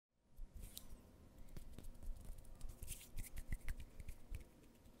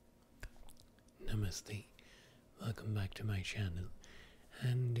Namaste, welcome back to my channel,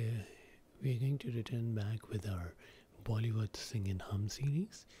 and we're going to return back with our Bollywood Sing and Hum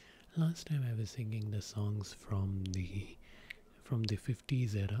series. Last time I was singing the songs from the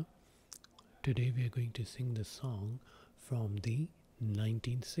 50s era. Today we are going to sing the song from the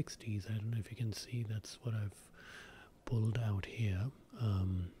 1960s. I don't know if you can see, that's what I've pulled out here,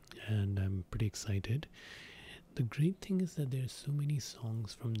 and I'm pretty excited. The great thing is that there's so many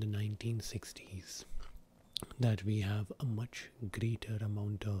songs from the 1960s that we have a much greater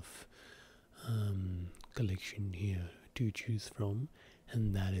amount of collection here to choose from,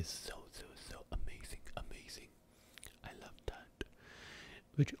 and that is so amazing. I love that.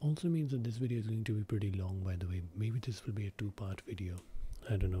 Which also means that this video is going to be pretty long, by the way. Maybe this will be a two-part video.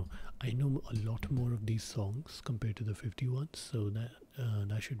 I don't know. I know a lot more of these songs compared to the 51, so that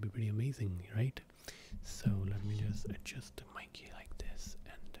should be pretty amazing, right? So let me just adjust the mic like this,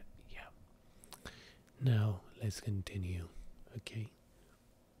 and yeah. Now let's continue. Okay.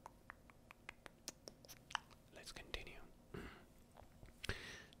 Let's continue.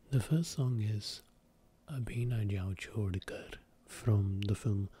 The first song is Abhi Na Jao Chhod Kar from the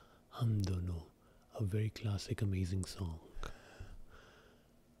film Hum Dono, a very classic, amazing song.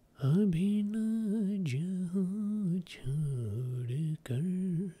 Abhi na jao chhod kar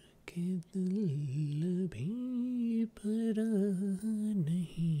ke dil bhi para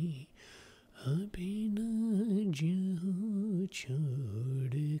nahi, abhi na jao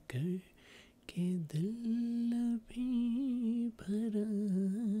chhod kar ke dil bhi para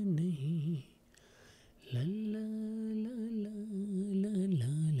nahi, la la la la la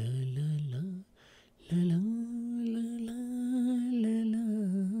la la la la la la la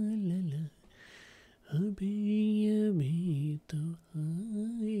la la, abhi abhi to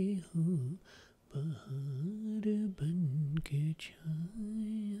aaye ho bahar ban ke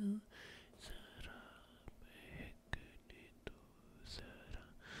chhaya, zara behkne do zara,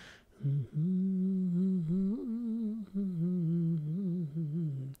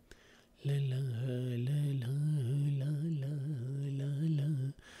 la la la la la la la la la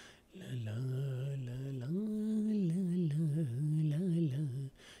la la la la la,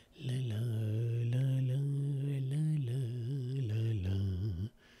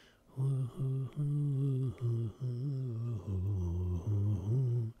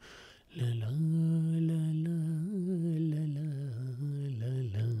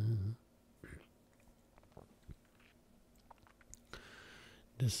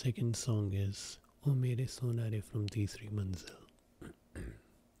 The second song is O Mere Sonare from Teesri Manzil.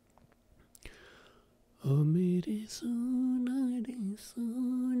 O mere sonare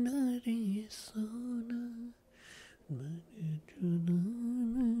sonare sona,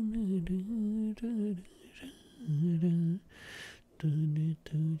 तूने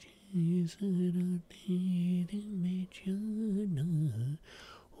तुझे जरा तेरे में जाना,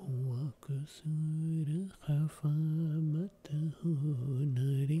 हुआ कसूर खफा मत होना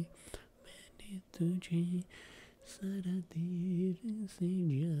रे, मैंने तुझे जरा देर से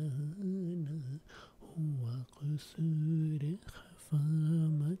जाना, हुआ कसूर खफा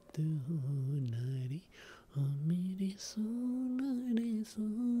मत होना रे, ओ मेरे सोना रे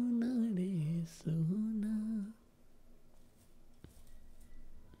सोना रे सोना.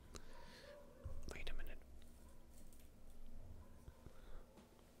 Wait a minute.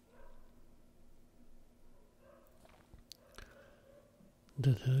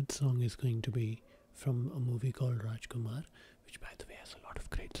 The third song is going to be from a movie called Rajkumar, which by the way has a lot of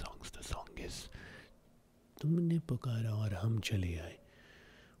great songs. The song is तुमने पुकारा और हम चले आए,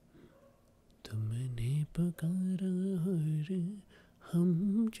 तुमने पुकारा और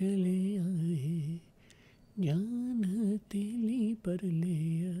हम चले आए, जान हथेली पर ले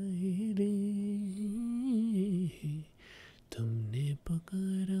आए रे, तुमने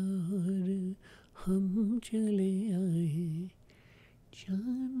पुकारा और हम चले आए,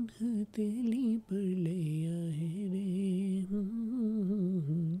 जान हथेली पर ले आए रे,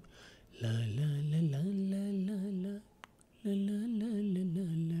 la la la la la la la la la la la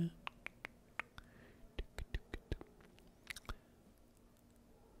la.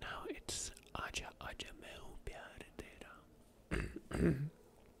 Now it's Aja Aja मैं हूँ प्यार तेरा.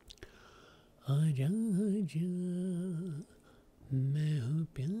 आजा आजा मैं हूँ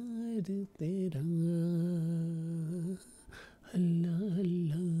प्यार तेरा, अल्लाह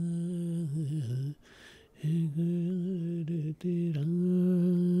अल्लाह प्यार तेरा,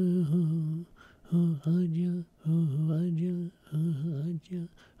 हो आजा आजा आजा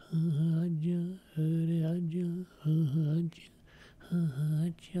आजा अरे आजा आजा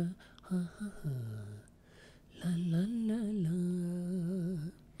आजा, la la la la,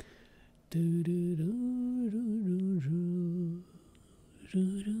 do do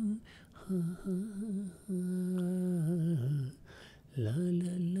La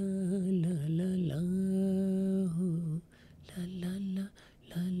la la la la la ho. La la la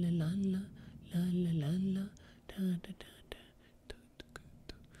la la la la la la la la da da da da.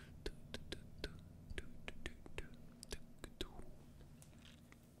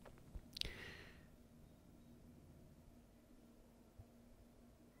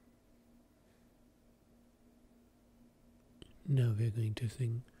 Now we're going to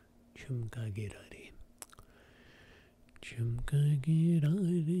sing Chumka Gira Re. Chumka gira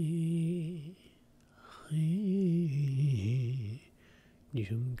re, hai.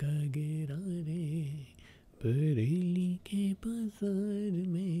 झुमका गिरा रे बरेली के बाजार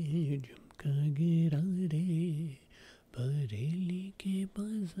में. झुमका गिरा रे बरेली के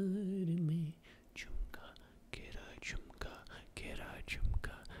बाजार में. झुमका गिरा झुमका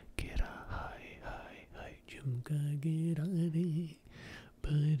गिरा हाय हाय हाय. झुमका गिरा रे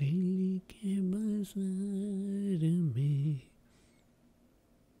बरेली के बाजार में.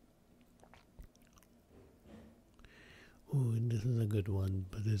 Oh, this is a good one,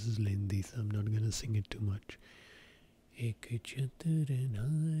 but this is lengthy, so I'm not gonna sing it too much. एक चतुर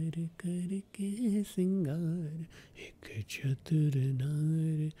नार करके सिंगार, एक चतुर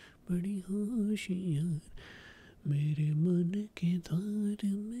नार बड़ी होशियार. मेरे मन के द्वार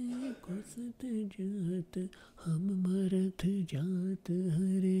में घुसत जात, हम मरत जात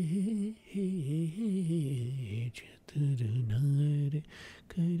हरे. चतुर नार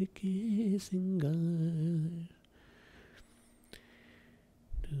करके सिंगार.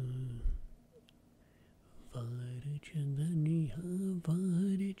 वार चंदनिया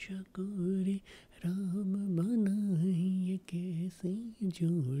वार चकोरी, राम बनाई कैसी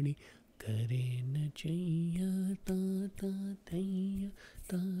जोड़ी. करे नचैया ताता थैया,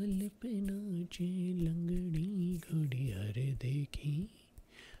 ताल पे नाचे लंगड़ी घोड़ी. अरे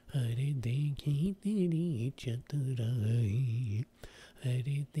देखी तेरी चतुराई,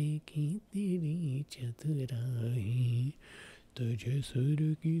 अरे देखी तेरी चतुराई. तुझे सुर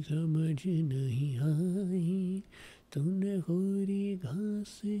की समझ नहीं आई, तूने गोरी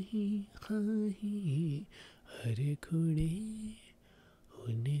घास ही खाई. हरे घोड़े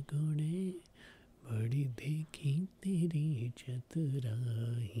उन्हें घोड़े, बड़ी देखी तेरी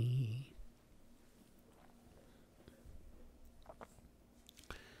चतुराई.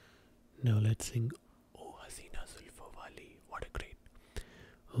 Now let's sing Oh Hasina Zulfo Wali. What a great.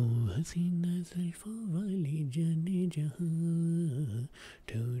 ओ हसीना जुल्फों वाली जाने जहाँ,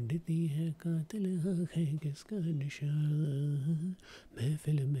 ढूंढती है कातिल आँख है किसका निशान.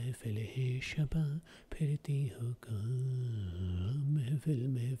 महफिल महफिल है शबा फिरती हो कहाँ. महफिल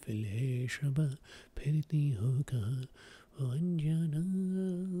महफिल है शबा फिरती हो कहाँ. वो अनजाना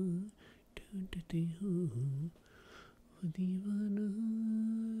ढूंढती हूँ, वो दीवाना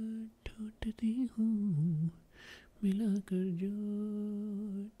ढूंढती हूँ. मिलाकर जो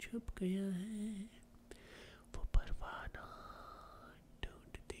छुप गया है, वो परवाना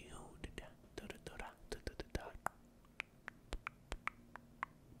ढूंढती हूँ.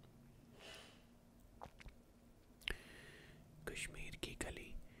 कश्मीर की गली.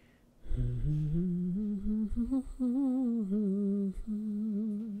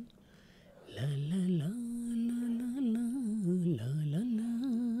 ला ला ला ला ला ला ला ला.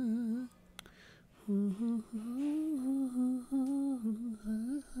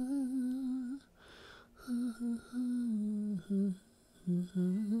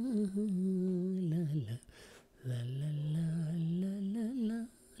 La la la la la la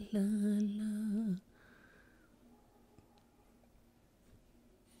la la la.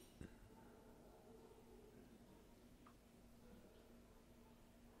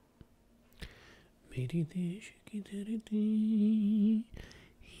 मेरी देश की धरती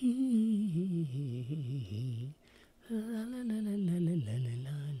ला ला ला ला ला ला ला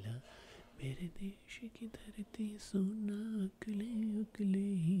ला ला. मेरे देश की धरती सोना उकले उकले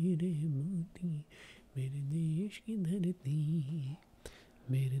हीरे मोती. मेरे देश की धरती,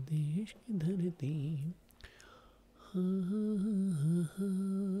 मेरे देश की धरती. हाँ हाँ हाँ हाँ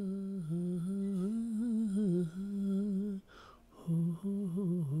हो हो हो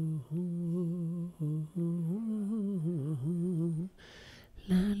हो हो हो.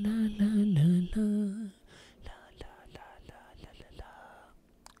 ला ला ला ला ला ला ला ला ला ला ला ला.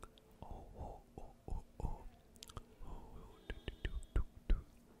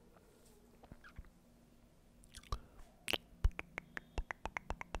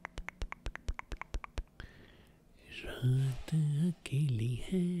 रात अकेली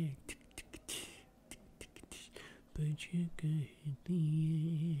है मुझे कहती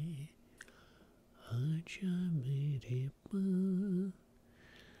है, आजा मेरे पास.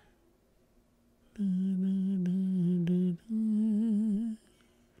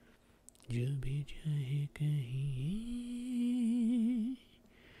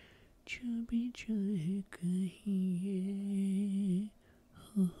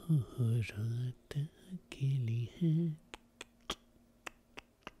 रात अकेली है,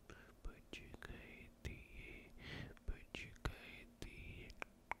 बुझ गए दिए, बुझ गए दिए,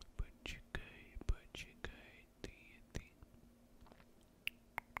 बुझ गए दिए।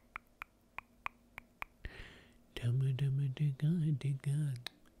 डम डम डिगा डिगा,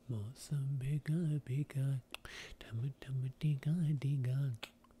 मौसम भीगा भीगा, डम डम डिगा डिगा,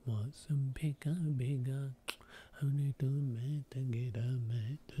 मौसम भीगा भीगा। हमने तो मैं तो गिरा,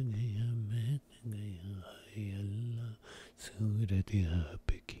 मैं तो गया, मैं तो गया। हाय अल्लाह, सूरत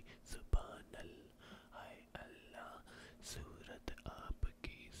आपकी सुभान अल्लाह। हाय अल्लाह, सूरत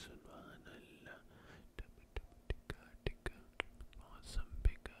आपकी सुभान अल्लाह। डम डम डिगा डिगा, मौसम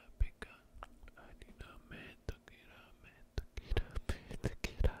भीगा भीगा, अल्लाह मैं तो गिरा, मैं तो गिरा, मैं तो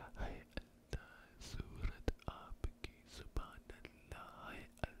गिरा। हाय अल्लाह, सूरत आपकी सुभान अल्लाह। हाय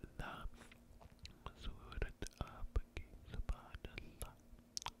अल्लाह, सूरत आपकी सुभान अल्लाह,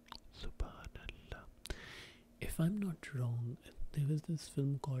 सुभान अल्लाह. If I'm not wrong, there was this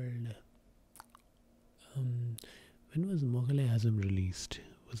film called when was Mughal Azam released?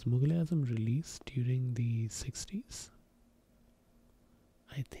 Was Mughal Azam released during the 60s?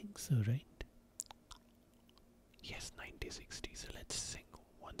 I think so, right? Yes, 1960. So let's sing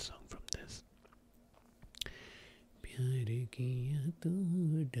one song from this. प्यार किया तो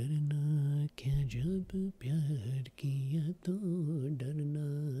डरना क्या, जब प्यार किया तो डरना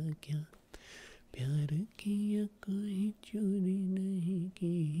क्या, प्यार किया कोई चोरी नहीं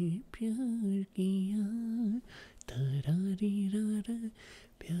की, प्यार किया तरारी रारा,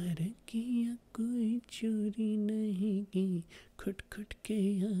 प्यार किया कोई चोरी नहीं की, खुट खुट के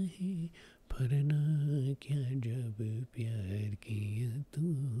आए भरना क्या, जब प्यार किया तो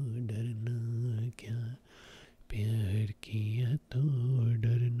डरना क्या, प्यार किया तो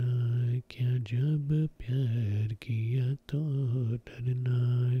डरना क्या, जब प्यार किया तो डरना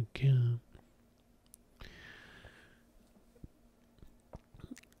क्या.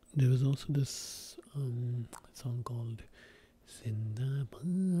 There was also this song called Zindabad,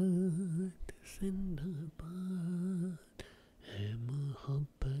 Zindabad, hai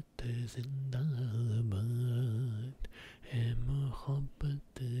mohabbat Zindabad, hai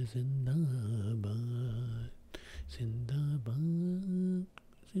mohabbat Zindabad, Zindabad,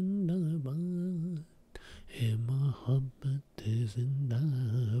 Zindabad, hai mohabbat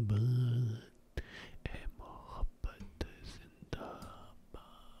Zindabad, hai mohabbat Zindabad.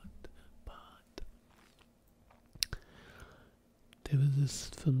 There was this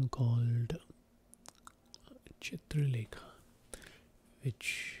film called Chitralekha, which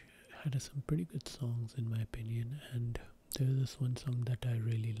had some pretty good songs in my opinion, and there was this one song that I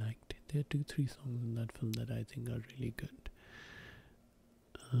really liked. There are 2-3 songs in that film that I think are really good.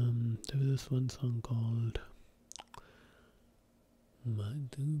 There was this one song called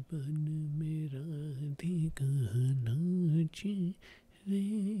Madhuban mein Radhika nache, re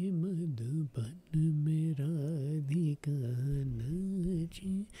Madhuban mein Radhika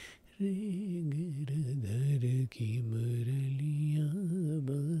nache, re Girdhar की मुरलियाँ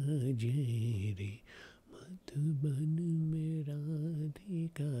बाजे रे, मधुबन में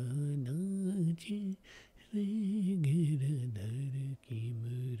राधिका नाचे, रे गिरधर की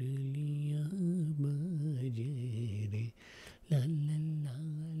मुरलियाँ बाजे रे. La la la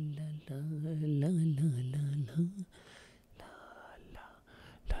la la la la la la la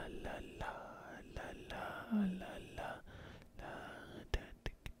la la la la la la.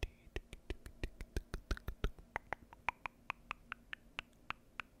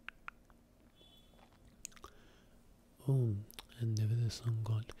 Oh, and there was a song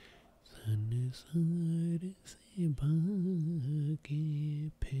called संसार से भागे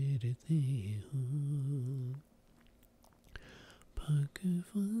फिरते हो,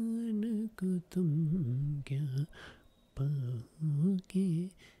 भगवान को तुम क्या पाओगे,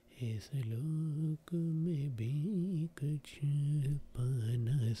 इस लोक में भी कुछ पा न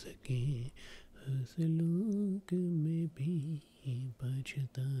सके, उस लोक में भी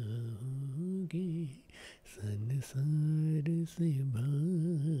पछताओगे, संसार से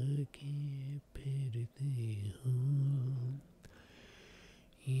भागे फिरते हो.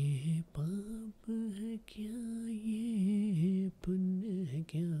 ये पाप है क्या, ये पुण्य है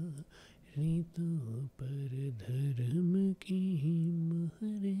क्या, रीतों पर धर्म की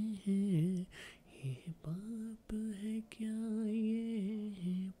मोहरे हैं. ये पाप है क्या,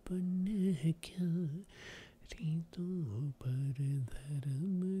 ये पुण्य है क्या, रीतों पर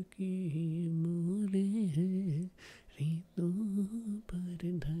धर्म की मोहरे हैं, रीतों पर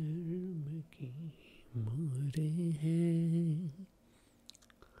धर्म की मोहरे हैं.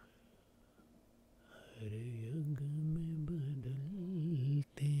 हर युग में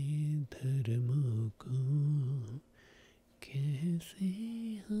बदलते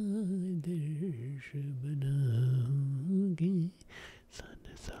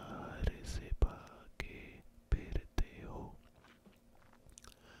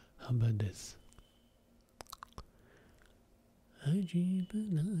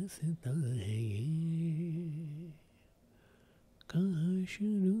अजीब दास्तां है ये, कहाँ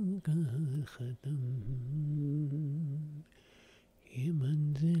शुरू कहाँ ख़त्म, ये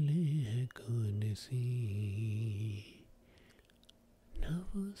मंजिलें हैं कौन सी, न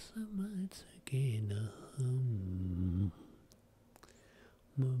वो समझ सके न हम।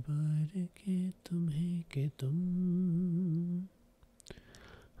 मुबारक है तुम्हें कि तुम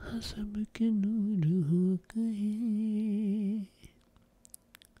हसब के नूर हो कहीं,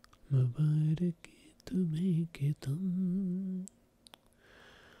 मुबारक है तुम्हें कि तुम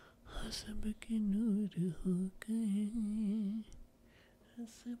हसब के नूर हो कहीं,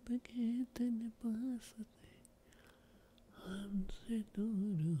 हसब के तन पास हमसे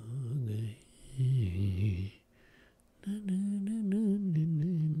दूर हो गए। ना ना ना ना ना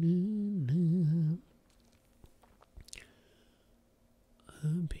ना ना ना।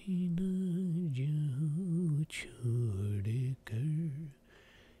 अभी न जाओ छोड़ कर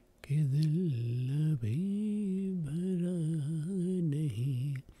कि दिल अभी भरा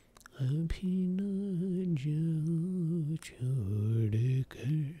नहीं, अभी न जाओ छोड़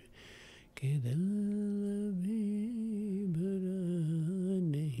कर कि दिल अभी भरा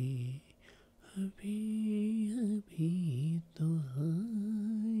नहीं, अभी अभी तो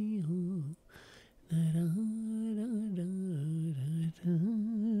आई हो रा रा रा रा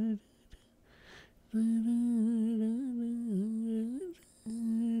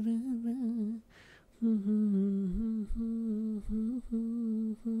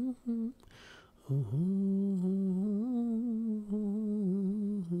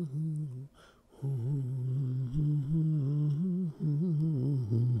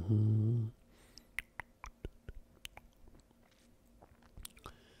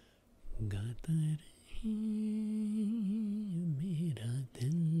गाता रहे मेरा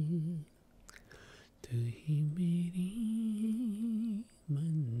दिल, तू ही मेरी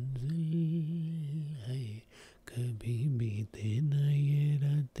मंजिल है, कभी बीते ना ये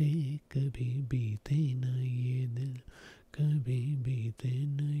रातें, कभी बीते ना ये दिल, कभी बीते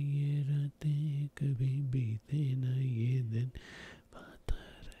ना ये रातें, कभी बीते ना ये दिन, पाता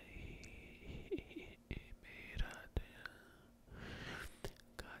रहे मेरा दिल,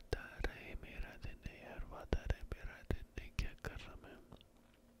 गाता रहे मेरा दिन यार, वाता रहे मेरा दिन। नहीं क्या कर रहा मैं,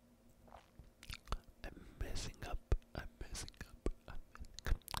 I'm messing up, I'm messing up, I'm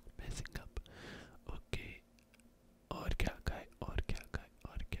messing up. Okay, और क्या खाए, और क्या खाए,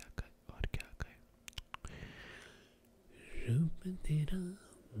 और क्या खाए, और क्या खाए। रूप तेरा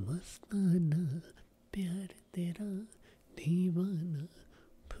मस्ताना, प्यार तेरा दीवाना,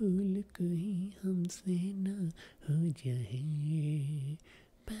 फूल कहीं हमसे ना हो जाए।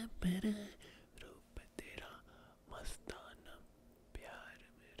 पैपरा रूप तेरा मस्ताना, प्यार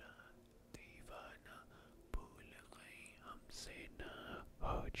मेरा दीवाना, फूल कहीं हमसे ना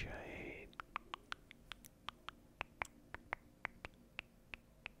हो जाए।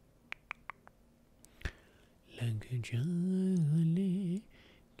 लग जा गले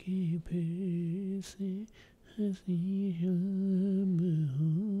कि फिर से हंसी शाम हो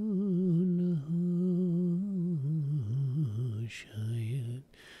न हो, शायद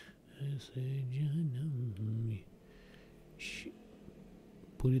ऐसे जन्म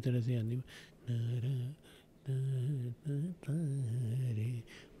पूरी तरह से याद नहीं। तारे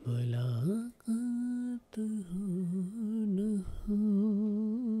मुलाकात हो न हो,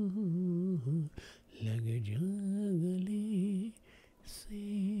 लग जा गले से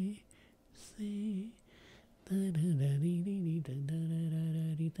तरररी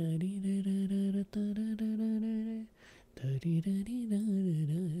तरररी तरररी तरररी तरीररी ला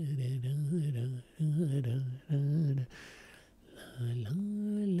ला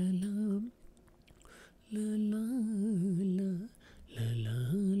ला ला ला ला ला ला ला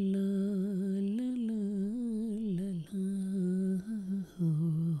ला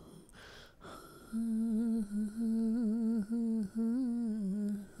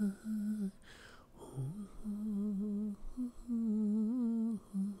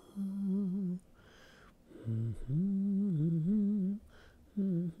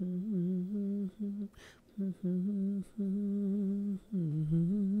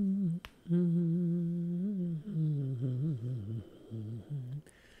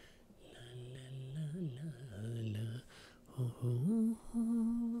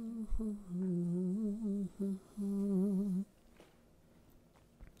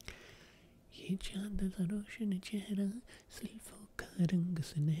ये चांद सा रोशन चेहरा, जुल्फों का रंग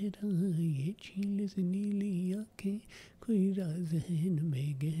सुनहरा, ये झील से नीली आंखें, कोई राज है इनमें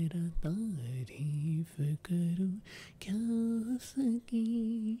गहरा। तारीफ करूं क्या उसकी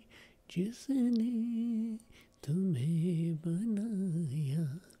जिसने तुम्हें बनाया,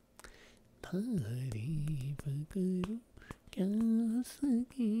 तारीफ करूं क्या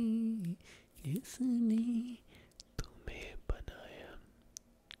सके जिसने तुम्हें बनाया।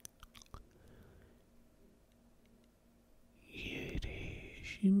 ये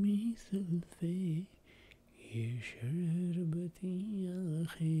रेशमी जुल्फे, ये शरबती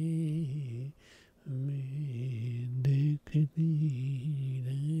आँखें मैं देखती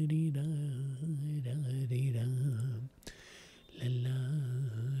री रा री रा ला ला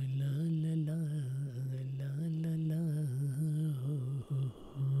ला ला ला ला ला ला हो.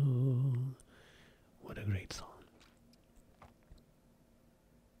 What a great song.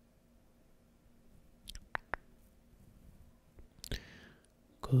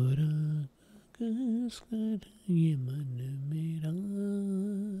 कोरा कागज़ कर ये मन मेरा,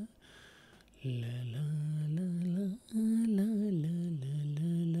 ला ला ला ला ला ला ला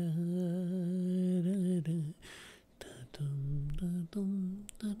ला ला रा रा, ता तुम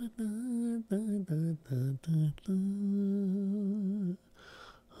ता ता ता ता ता ता ता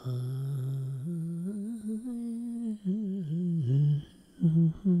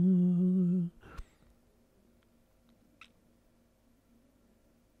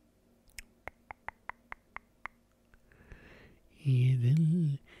ये दिल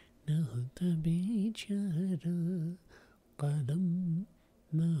न होता बेचारा, कदम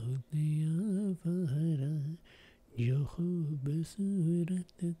न होते आवारा, जो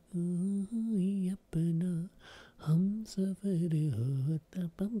खूबसूरत कोई अपना हम सफर होता,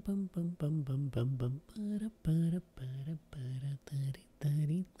 पम पम पम पम पम पम पम पर पर पर पर तरी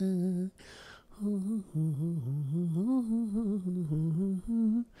तरी ता हो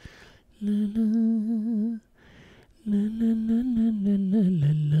ला ला la la la la la la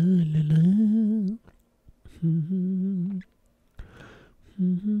la la la la.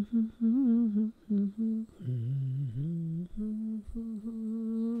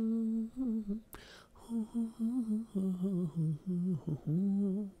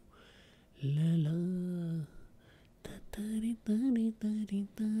 La la ta ta ri ta ri ta ri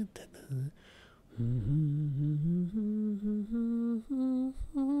ta ta ta.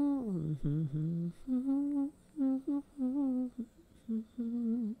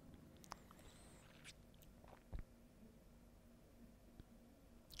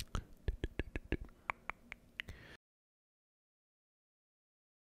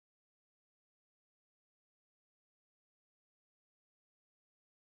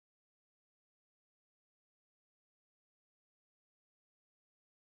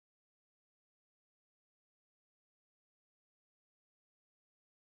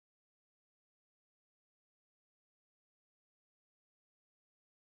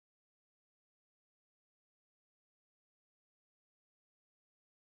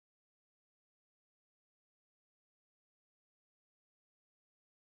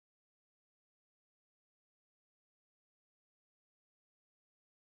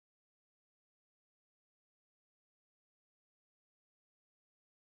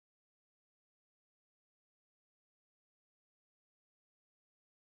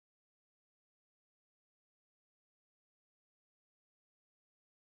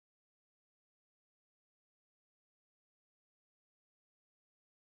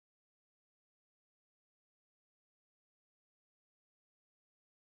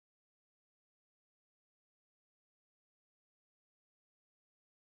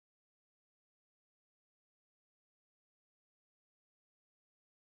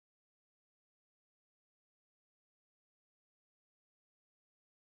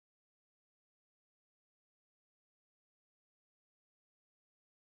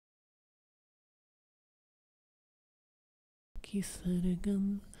 की सरगम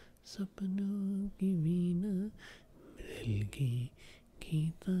सपनों की वीणा, दिल की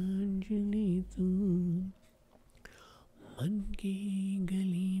गीतांजलि तू, मन की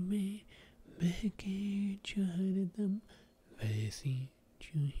गली में बहके जो हरदम, वैसी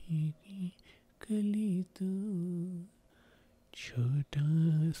जूही की कली तू। छोटा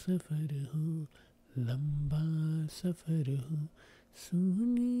सफर हो लंबा सफर हो,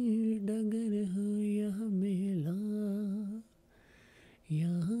 सुनी डगर हो यह मेला,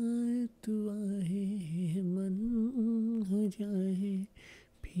 यहाँ तू आए मन हो जाए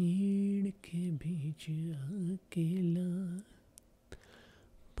भीड़ के बीच अकेला।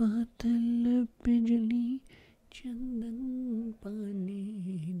 बादल बिजली चंदन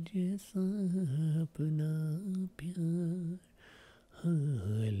पानी जैसा अपना प्यार,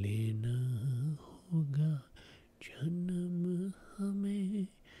 हाँ लेना होगा जन्म हमें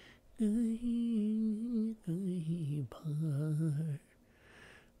कहीं कहीं बाहर,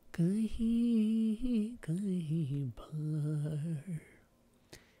 कहीं कहीं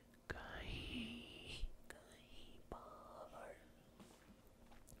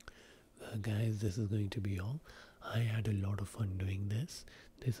guys, this is going to be all. I had a lot of fun doing this.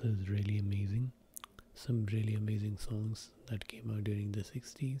 This was really amazing. Some really amazing songs that came out during the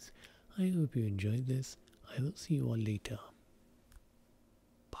 60s. I hope you enjoyed this. I will see you all later.